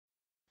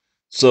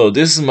So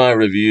this is my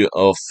review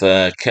of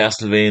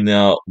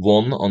Castlevania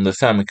 1 on the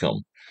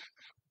Famicom.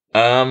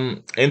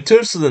 In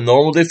terms of the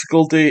normal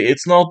difficulty,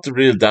 it's not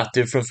really that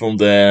different from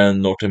the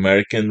North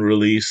American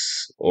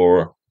release,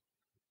 or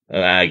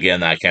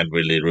again, I can't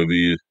really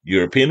review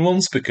European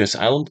ones because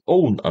I don't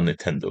own a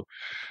Nintendo.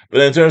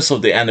 But in terms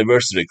of the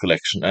anniversary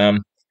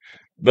collection,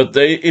 but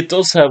it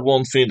does have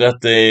one thing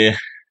that the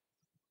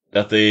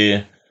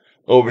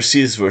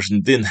overseas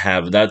version didn't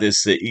have. That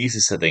is the easy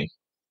setting.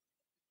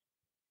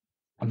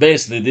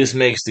 Basically, this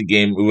makes the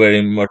game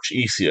very much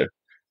easier.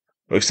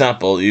 For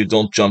example, you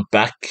don't jump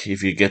back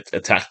if you get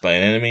attacked by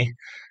an enemy,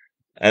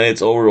 and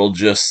it's overall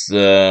just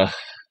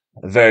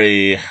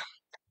very.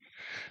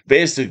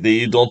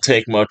 Basically, you don't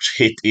take much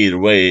hit either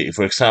way.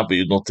 For example,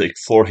 you don't take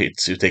 4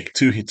 hits, you take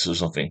 2 hits or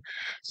something.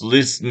 So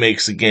this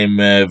makes the game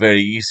very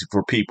easy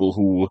for people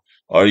who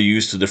are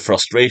used to the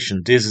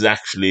frustration. This is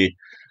actually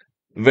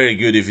very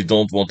good if you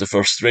don't want the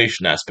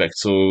frustration aspect,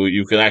 so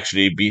you can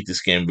actually beat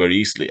this game very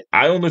easily.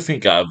 I only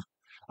think I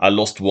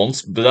lost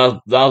once, but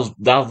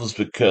that was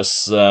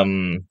because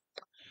I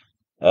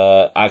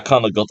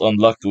kind of got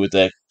unlucky with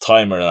the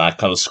timer and I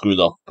kind of screwed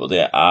up. But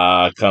yeah,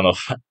 I kind of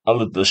a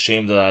little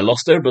ashamed that I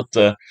lost there,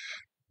 but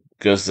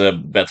because the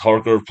bet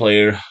hardcore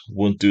player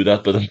wouldn't do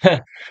that. But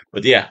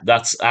but yeah,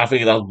 that's I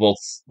think that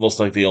was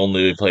like the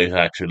only place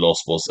I actually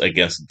lost was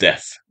against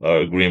Death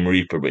or Grim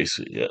Reaper,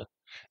 basically. Yeah,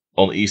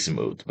 on easy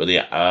mode. But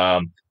yeah,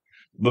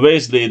 but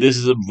basically, this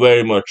is a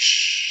very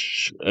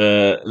much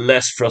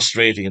less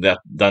frustrating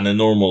than a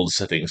normal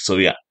setting. So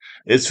yeah,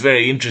 it's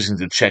very interesting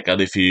to check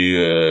out if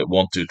you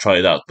want to try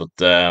it out. But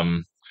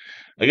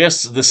I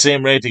guess the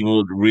same rating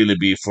would really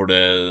be for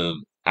the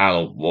I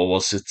don't know what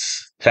was it,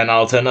 10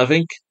 out of 10, I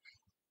think.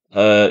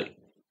 Uh,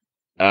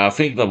 I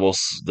think that was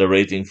the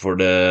rating for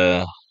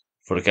the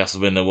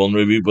Castlevania 1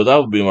 review, but that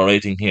would be my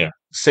rating here.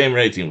 Same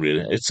rating,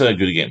 really. It's a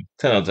good game,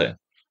 10 out of 10.